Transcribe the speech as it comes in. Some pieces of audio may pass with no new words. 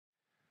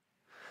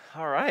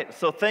All right.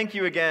 So thank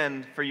you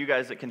again for you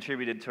guys that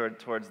contributed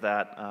towards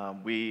that.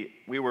 We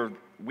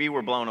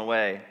were blown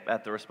away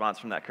at the response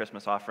from that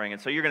Christmas offering,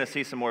 and so you're going to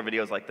see some more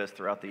videos like this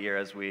throughout the year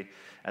as we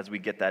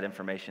get that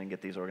information and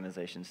get these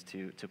organizations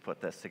to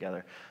put this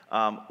together.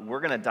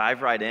 We're going to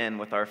dive right in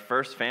with our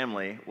first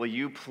family. Will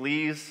you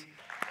please?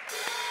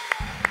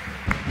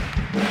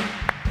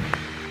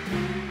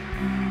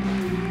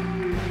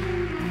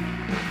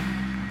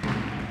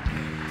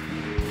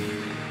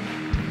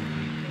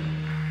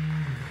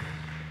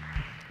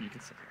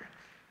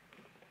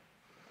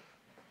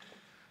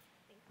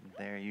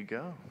 There you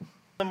go.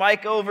 The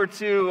mic over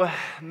to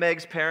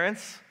Meg's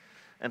parents,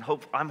 and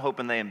I'm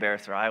hoping they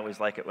embarrass her. I always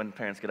like it when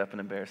parents get up and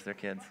embarrass their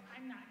kids.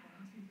 I'm not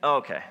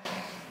going to. Okay.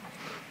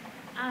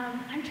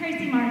 I'm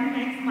Tracy Martin,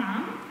 Meg's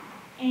mom,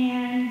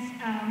 and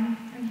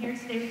I'm here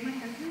today with my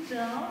husband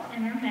Bill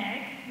and our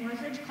Meg,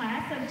 Northridge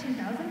class of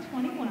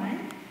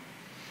 2021.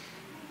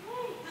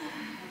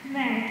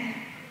 Meg,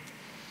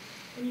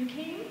 when you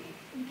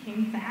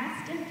came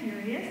fast and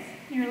furious,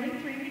 nearly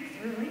 3 weeks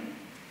early.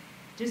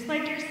 Just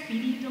like your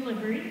speedy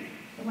delivery,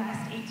 the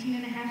last 18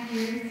 and a half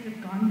years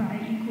have gone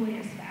by equally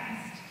as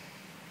fast.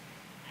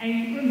 I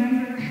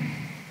remember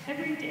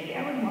every day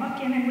I would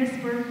walk in and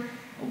whisper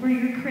over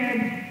your crib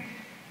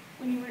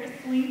when you were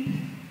asleep,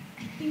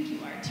 "I think you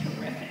are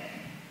terrific."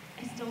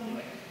 I still do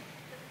it.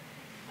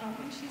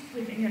 When she's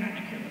sleeping, you're not in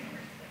a crib, of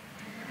course.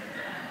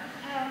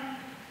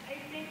 I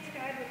thanked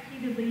God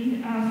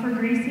repeatedly for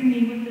gracing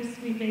me with this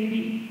sweet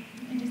baby.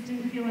 I just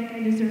didn't feel like I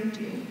deserved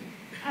you.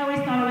 I always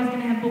thought I was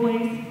going to have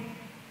boys.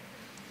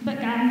 But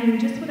God knew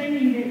just what I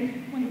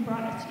needed when He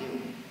brought us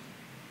you.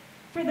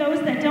 For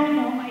those that don't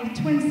know, my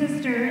twin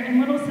sister and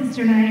little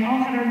sister and I all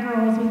had our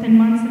girls within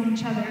months of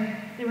each other.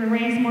 They were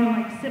raised more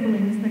like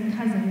siblings than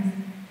cousins,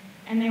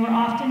 and they were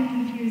often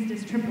confused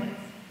as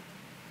triplets.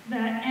 The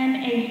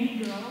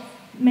MAE girls,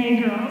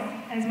 May girls,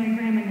 as my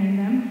grandma named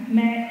them,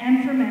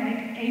 M for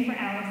Meg, A for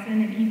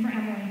Allison, and E for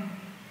Emily.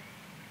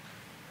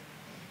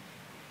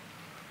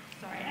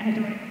 Sorry, I had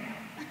to write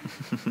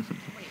it down.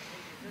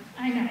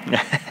 I know.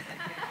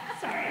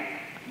 Sorry.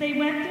 They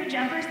went through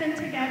Jefferson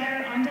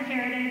together onto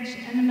Heritage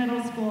and the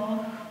middle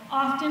school,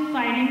 often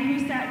fighting who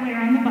sat where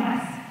on the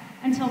bus,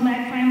 until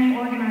Meg finally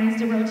organized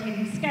a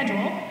rotating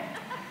schedule,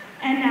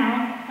 and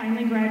now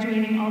finally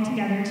graduating all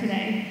together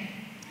today.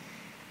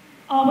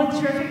 All with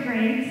terrific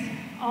grades,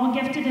 all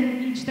gifted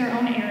in each their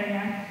own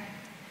area.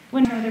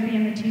 Wouldn't rather be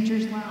in the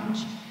teacher's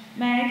lounge.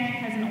 Meg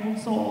has an old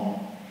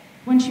soul.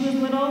 When she was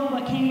little,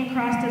 what came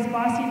across as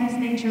bossiness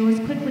nature was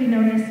quickly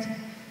noticed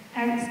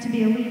as to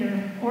be a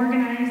leader,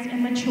 organized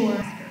and mature.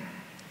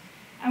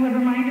 I would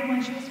remind her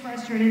when she was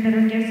frustrated that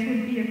her gifts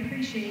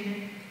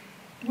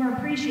were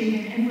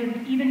appreciated and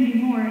would even be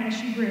more as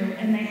she grew,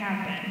 and they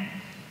have been.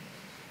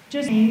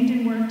 Just aimed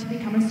and worked to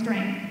become a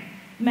strength.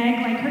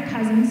 Meg, like her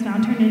cousins,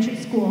 found her niche at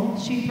school.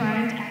 She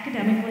thrived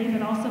academically,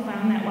 but also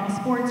found that while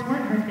sports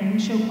weren't her thing,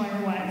 show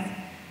choir was.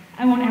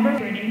 I won't ever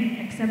forget it,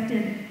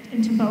 accepted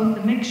into both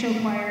the mixed show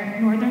choir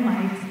at Northern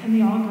Lights and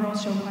the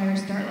all-girls show choir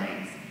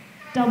Starlights.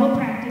 Double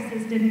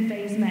practices didn't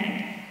faze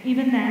Meg.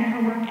 Even then,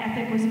 her work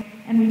ethic was,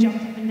 and we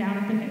jumped up and down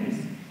at the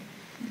news.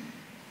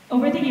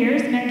 Over the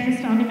years, Meg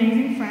has found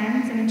amazing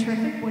friends and a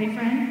terrific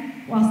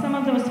boyfriend. While some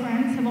of those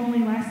friends have only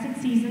lasted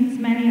seasons,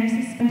 many are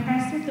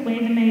impressed with the way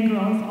the May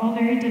girls, all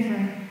very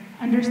different,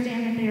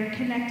 understand that they are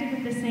connected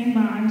with the same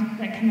bond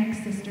that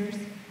connects sisters.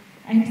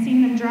 I have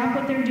seen them drop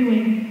what they're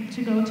doing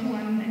to go to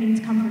one that needs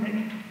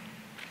comforting.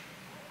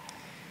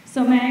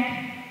 So Meg,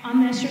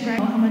 on this, you're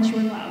grateful how much you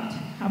are loved,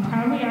 how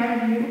proud we are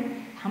of you,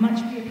 how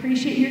much we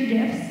appreciate your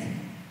gifts.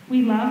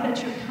 We love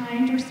that you're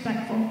kind,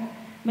 respectful,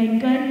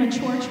 make good,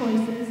 mature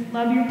choices,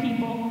 love your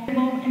people,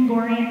 and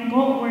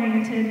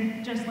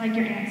goal-oriented, just like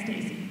your Aunt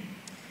Stacy.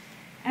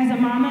 As a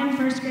mama and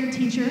first grade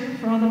teacher,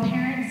 for all the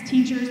parents,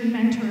 teachers, and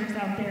mentors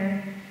out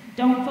there,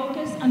 don't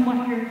focus on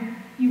what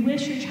you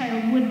wish your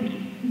child would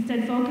be.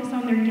 Instead, focus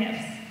on their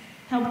gifts.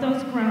 Help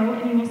those grow,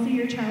 and you will see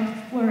your child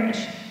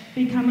flourish,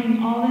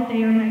 becoming all that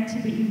they are meant to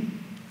be.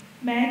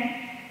 Meg,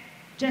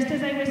 just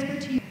as I whisper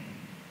to you,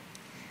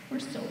 we're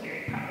so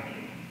very proud of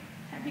you.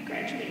 Happy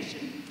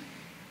graduation.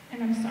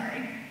 And I'm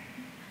sorry.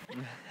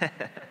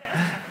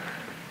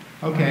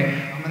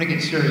 Okay, I'm going to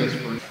get serious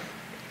for you.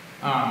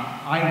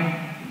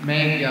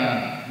 Meg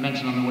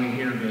mentioned on the way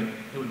here that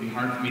it would be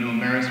hard for me to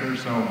embarrass her,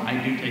 so I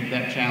do take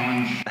that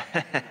challenge.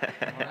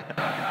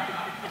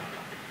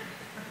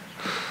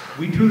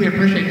 We truly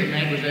appreciate that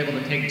Meg was able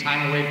to take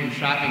time away from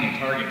shopping at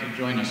Target to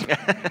join us.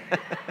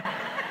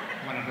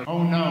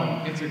 Oh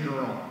no, it's a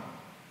girl.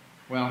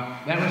 Well,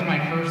 that was my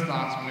first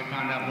thoughts when we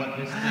found out what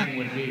this thing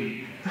would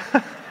be.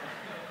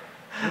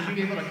 Would she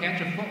be able to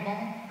catch a football?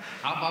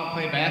 How about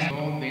play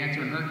basketball? The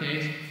answer in her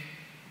case,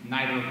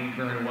 neither of them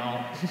very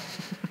well.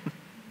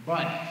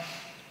 But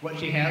what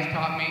she has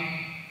taught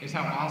me is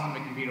how awesome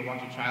it can be to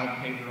watch a child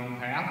pave their own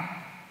path.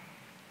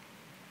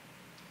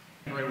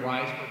 Very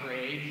wise for her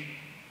age.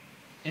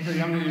 In her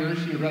younger years,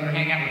 she would rather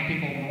hang out with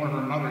people more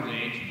her mother's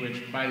age,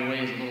 which, by the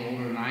way, is a little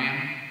older than I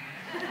am.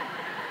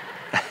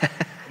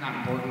 Not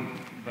important,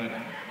 but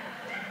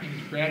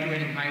she's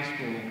graduating high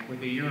school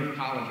with a year of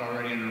college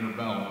already under her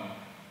belt.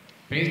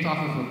 Based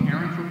off of her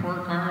parents'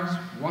 report cards,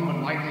 one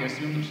would likely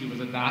assume that she was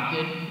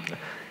adopted.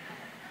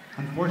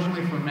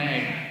 Unfortunately for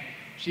Meg,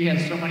 she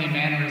has so many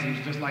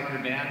mannerisms just like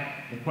her dad,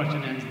 the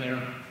question ends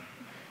there.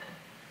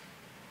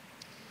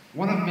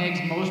 One of Meg's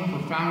most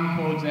profound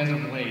quotes as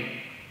of late: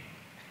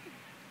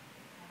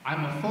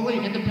 "I'm a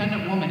fully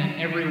independent woman in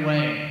every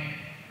way,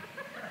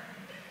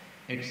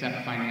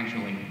 except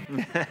financially."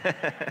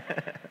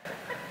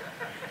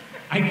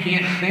 I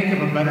can't think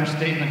of a better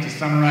statement to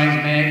summarize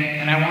Meg,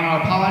 and I want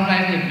to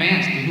apologize in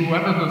advance to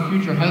whoever her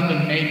future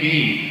husband may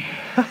be.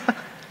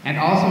 And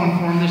also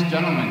inform this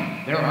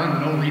gentleman, there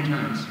are no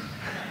returns.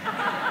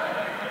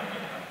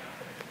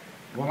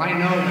 Well, I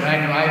know that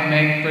I drive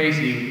Meg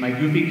crazy with my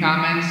goofy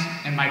comments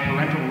and my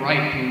parental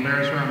right to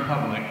embarrass her in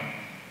public.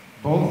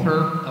 Both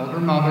her elder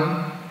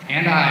mother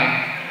and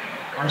I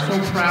are so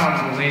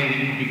proud of the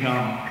lady you've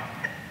become.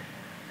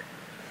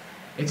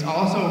 It's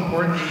also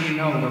important that you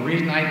know the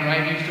reason I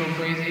drive you so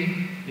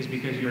crazy is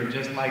because you're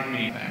just like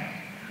me. In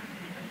fact,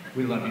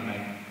 we love you, Meg.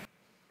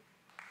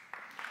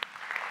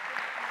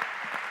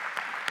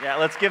 Yeah,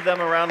 let's give them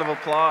a round of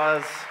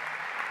applause.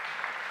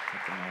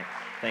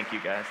 Thank you,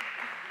 guys.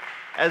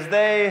 As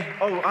they,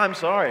 oh, I'm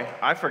sorry,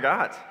 I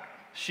forgot.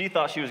 She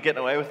thought she was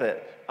getting away with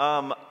it.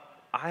 I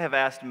have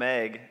asked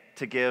Meg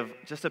to give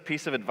just a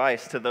piece of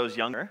advice to those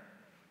younger,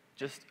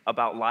 just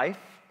about life,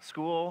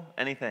 school,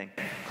 anything.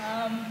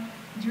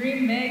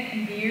 Dream big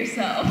and be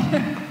yourself.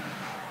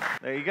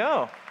 There you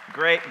go.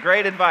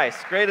 Great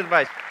advice, great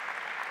advice.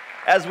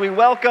 As we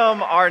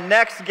welcome our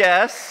next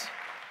guest,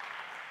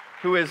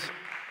 who is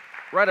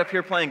right up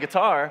here playing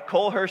guitar,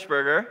 Cole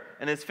Hirschberger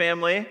and his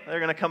family, they're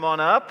going to come on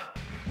up.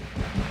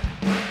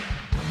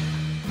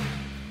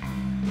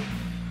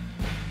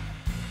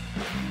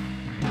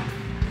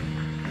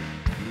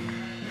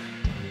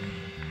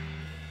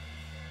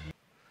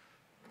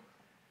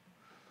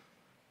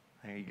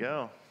 There you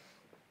go.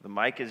 The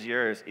mic is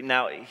yours.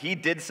 Now, he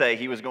did say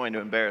he was going to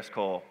embarrass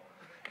Cole,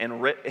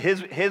 and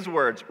his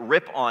words,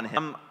 rip on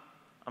him.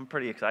 I'm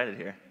pretty excited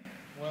here.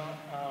 Well,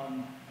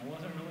 I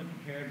wasn't really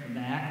prepared for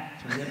that,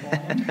 to rip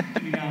on him, to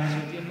be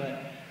honest with you,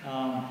 but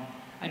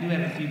I do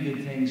have a few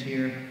good things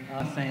here.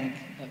 I thank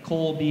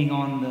Cole being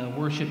on the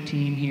worship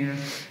team here.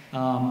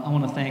 I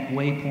want to thank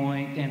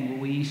Waypoint and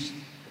Luis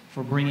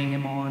for bringing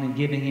him on and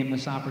giving him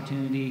this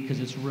opportunity, because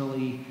it's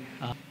really,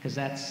 because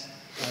that's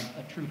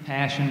a true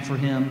passion for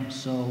him,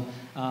 so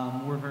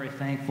we're very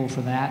thankful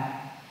for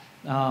that.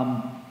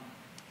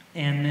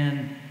 And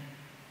then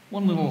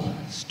one little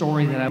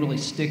story that really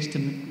sticks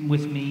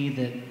with me,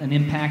 that an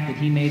impact that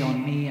he made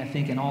on me, I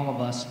think, and all of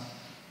us,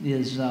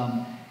 is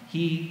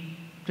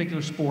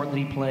particular sport that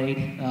he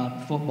played,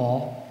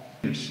 football.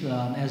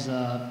 As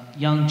a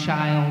young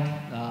child,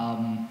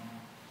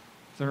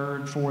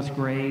 3rd, 4th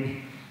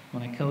grade,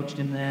 when I coached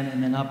him then,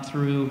 and then up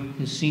through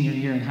his senior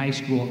year in high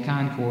school at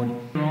Concord.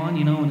 Later on,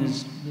 in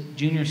his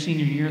junior,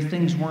 senior year,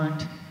 things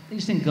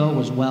just didn't go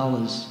as well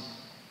as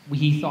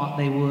he thought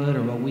they would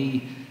or what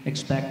we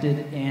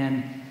expected.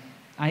 And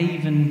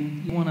if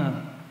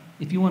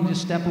you want to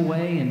just step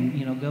away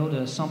and, go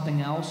to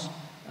something else,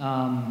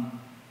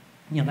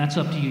 that's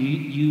up to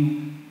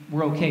you.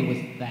 We're okay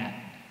with that.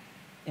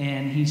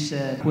 And he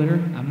said, quitter,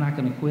 I'm not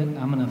going to quit,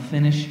 I'm going to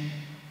finish.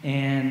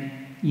 And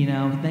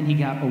then he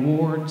got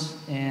awards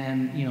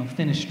and,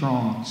 finished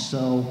strong.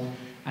 So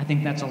I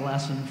think that's a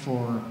lesson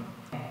for,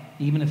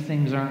 even if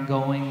things aren't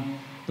going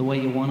the way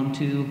you want them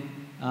to,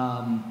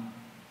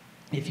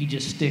 if you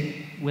just stick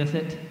with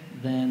it,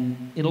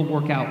 then it'll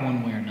work out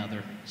one way or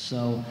another.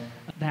 So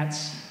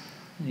that's,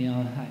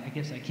 I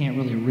guess I can't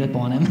really rip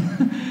on him.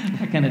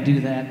 I kind of do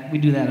that. We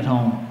do that at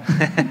home.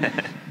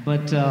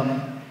 But,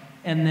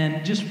 and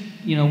then just,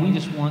 we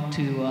just want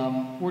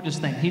to, we're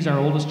just thankful. He's our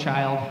oldest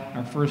child,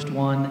 our first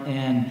one,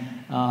 and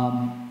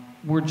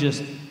we're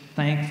just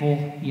thankful.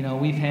 We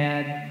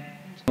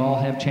all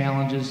have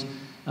challenges,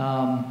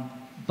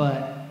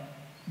 but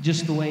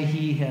just the way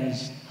he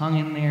has hung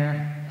in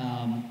there,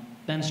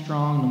 been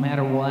strong no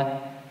matter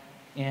what,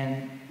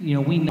 and,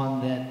 we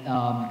know that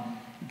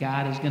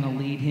God is going to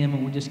lead him,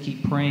 and we'll just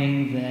keep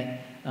praying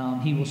that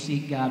he will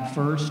seek God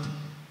first,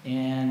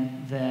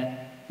 and that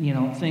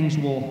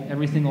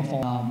everything will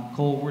fall.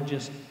 Cole, we're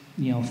just,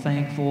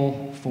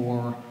 thankful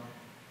for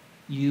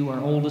you,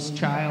 our oldest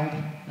child.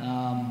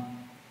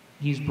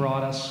 He's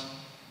brought us,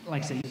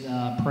 like I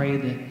said, pray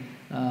that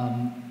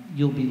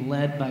you'll be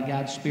led by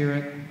God's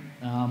Spirit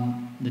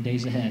the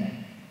days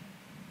ahead.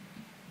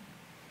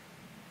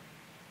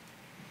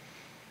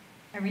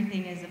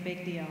 Everything is a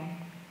big deal.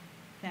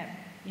 That,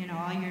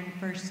 all your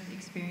first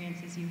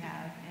experiences you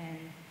have,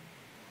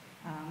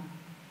 and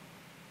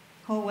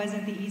Cole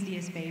wasn't the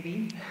easiest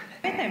baby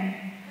with him,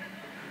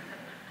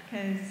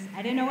 because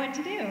I didn't know what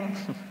to do.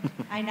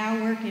 I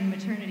now work in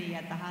maternity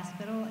at the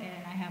hospital,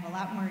 and I have a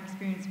lot more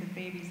experience with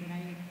babies than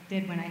I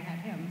did when I had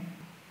him.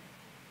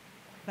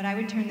 But I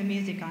would turn the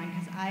music on,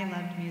 because I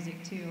loved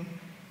music too,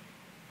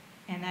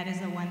 and that is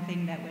the one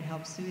thing that would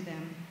help soothe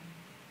him.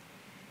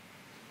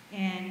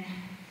 And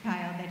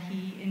Kyle, that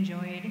he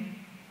enjoyed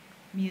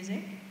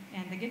music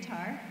and the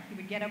guitar. He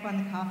would get up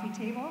on the coffee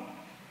table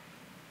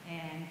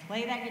and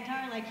play that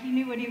guitar like he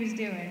knew what he was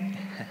doing.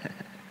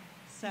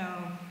 So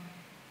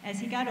as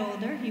he got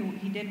older,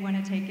 he did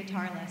want to take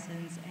guitar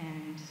lessons,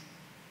 and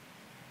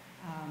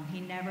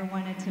he never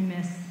wanted to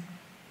miss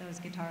those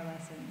guitar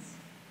lessons.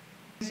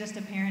 It was just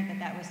apparent that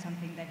that was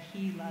something that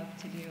he loved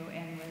to do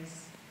and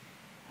was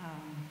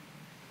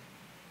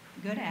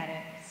good at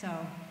it. So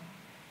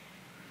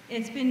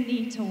it's been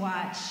neat to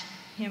watch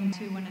him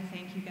too. I want to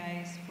thank you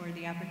guys for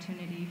the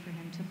opportunity for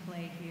him to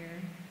play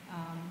here.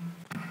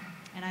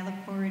 And I look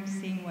forward to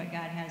seeing what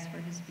God has for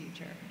his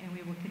future. And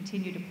we will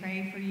continue to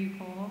pray for you,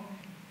 Cole.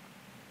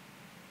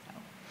 So.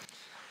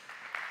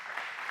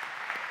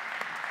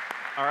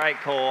 All right,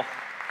 Cole.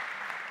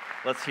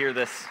 Let's hear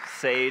this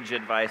sage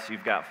advice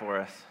you've got for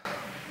us.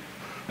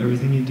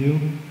 Everything you do,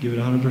 give it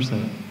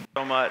 100%.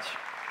 So much.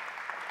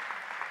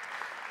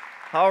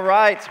 All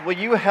right, will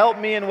you help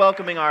me in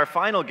welcoming our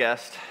final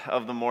guest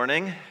of the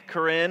morning,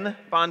 Corinne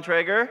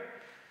Bontrager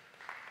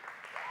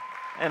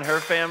and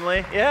her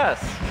family?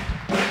 Yes.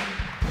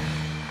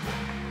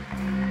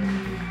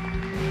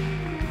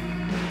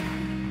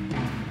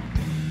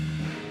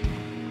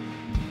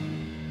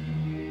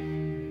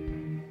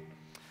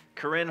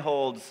 Corinne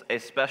holds a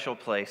special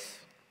place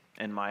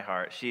in my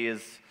heart. She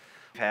has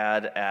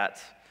had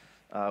at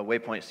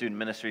Waypoint Student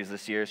Ministries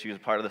this year. She was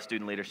part of the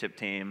student leadership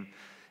team.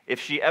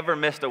 If she ever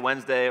missed a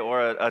Wednesday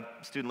or a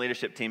student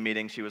leadership team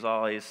meeting, she was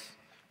always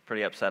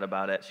pretty upset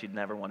about it. She'd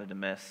never wanted to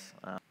miss.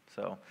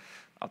 So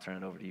I'll turn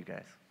it over to you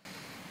guys.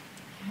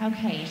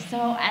 Okay,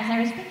 so as I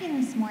was thinking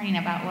this morning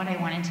about what I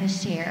wanted to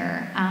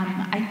share,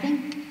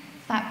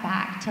 thought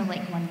back to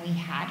like when we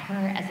had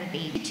her as a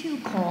baby. Too,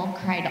 Cole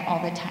cried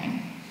all the time.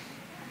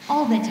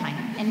 All the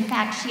time. In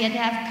fact, she had to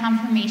have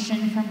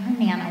confirmation from her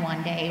Nana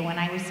one day when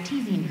I was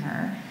teasing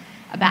her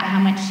about how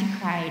much she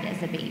cried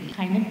as a baby.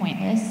 Kind of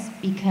pointless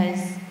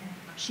because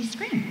she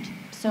screamed.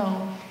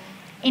 So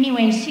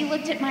anyway, she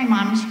looked at my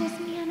mom and she goes,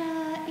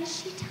 Nana,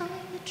 is she telling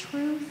the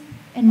truth?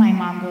 And my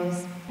mom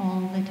goes,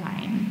 all the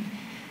time.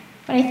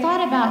 But I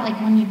thought about like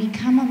when you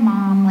become a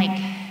mom,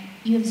 like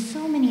you have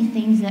so many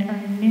things that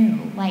are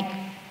new. Like,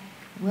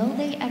 will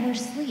they ever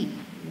sleep?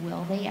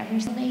 Will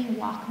they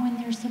walk when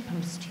they're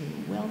supposed to?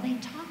 Will they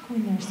talk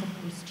when they're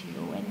supposed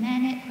to? And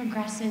then it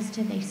progresses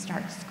to they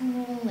start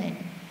school, and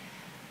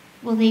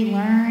will they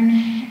learn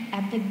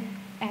at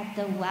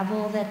the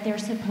level that they're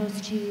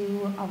supposed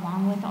to,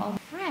 along with all the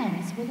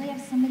friends? Will they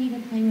have somebody to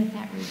play with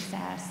at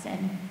recess?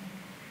 And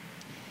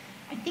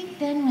I think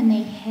then when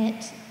they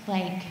hit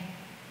like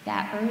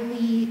that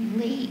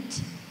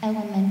late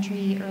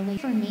elementary,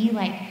 for me,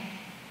 like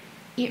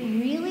it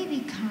really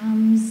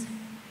becomes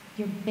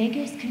your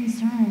biggest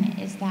concern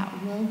is that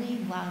will they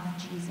love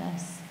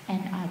Jesus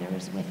and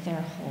others with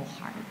their whole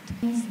heart?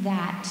 Things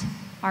that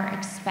are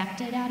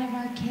expected out of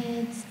our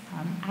kids,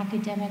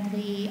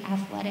 academically,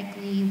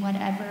 athletically,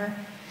 whatever,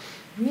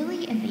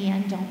 really in the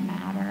end don't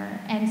matter.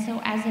 And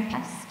so as a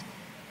test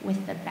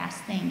with the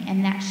best thing,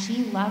 and that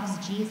she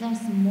loves Jesus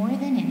more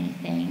than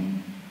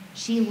anything,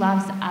 she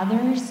loves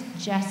others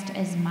just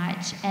as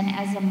much, and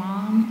as a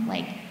mom,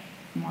 like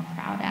more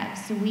proud of.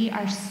 So we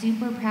are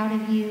super proud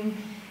of you.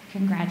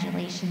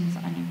 Congratulations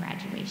on your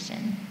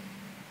graduation.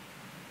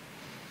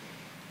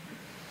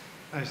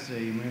 I say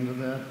amen to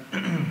that.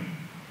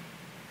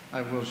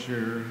 I will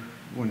share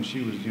when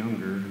she was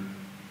younger,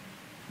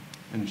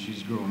 and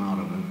she's grown out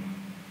of it,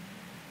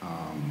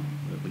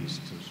 at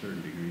least to a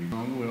certain degree.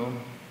 Wrong will,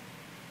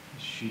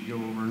 she'd go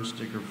over and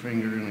stick her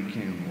finger in a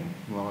candle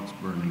while it's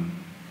burning.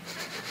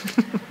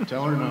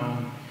 Tell her no,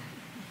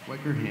 flick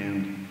her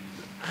hand.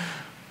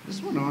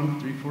 This went on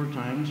 3-4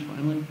 times.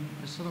 Finally,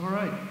 I said, all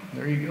right,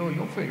 there you go,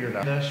 you'll figure it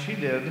out. She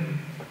did.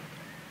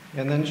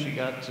 And then she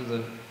got to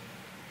the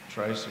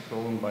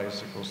tricycle and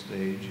bicycle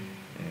stage,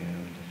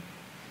 and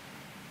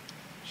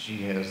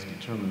she has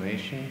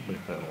determination with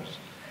pedals.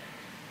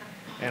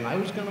 And I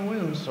was going to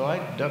win, so I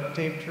duct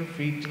taped her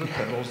feet to the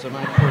pedals and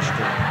I pushed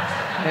her.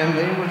 And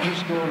they were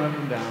just going up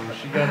and down.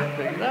 She got it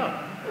figured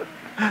out.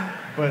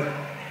 But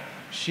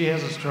she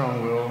has a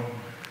strong will,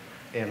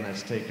 and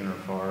that's taken her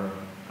far.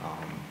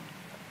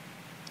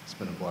 It's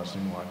been a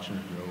blessing watching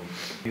her grow.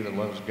 She that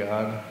loves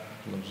God,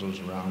 loves those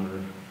around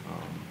her,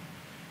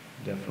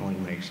 definitely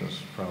makes us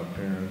proud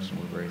parents, and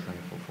we're very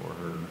thankful for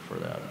her and for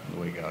that, and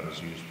the way God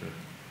has used her.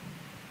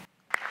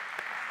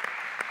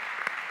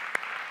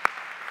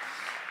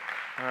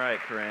 All right,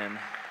 Corinne,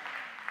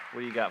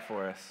 what do you got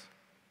for us?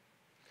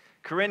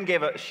 Corinne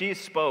she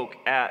spoke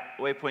at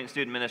Waypoint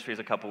Student Ministries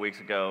a couple weeks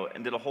ago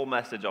and did a whole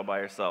message all by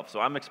herself, so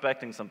I'm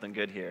expecting something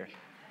good here.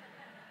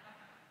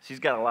 She's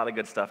got a lot of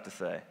good stuff to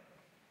say.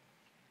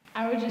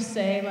 I would just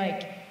say,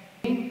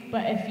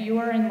 but if you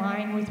are in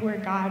line with where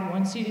God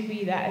wants you to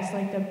be, that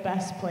is the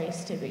best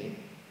place to be.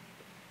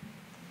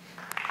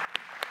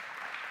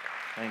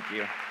 Thank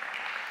you.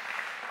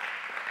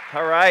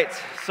 All right,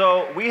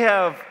 so we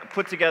have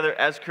put together,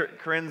 as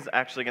Corinne's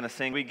actually going to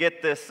sing, we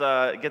get this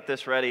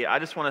ready. I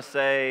just want to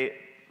say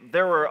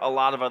there were a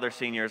lot of other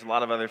seniors, a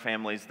lot of other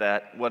families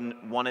that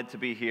wanted to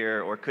be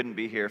here or couldn't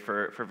be here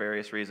for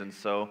various reasons.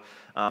 So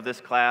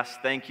this class,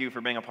 thank you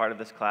for being a part of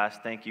this class.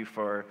 Thank you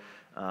for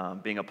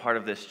being a part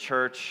of this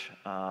church.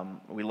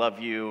 We love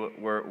you.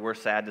 We're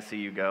sad to see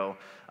you go.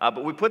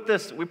 But we put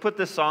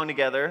this song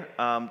together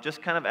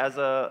just kind of as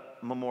a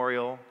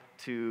memorial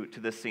to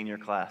this senior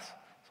class.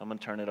 So I'm going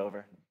to turn it over.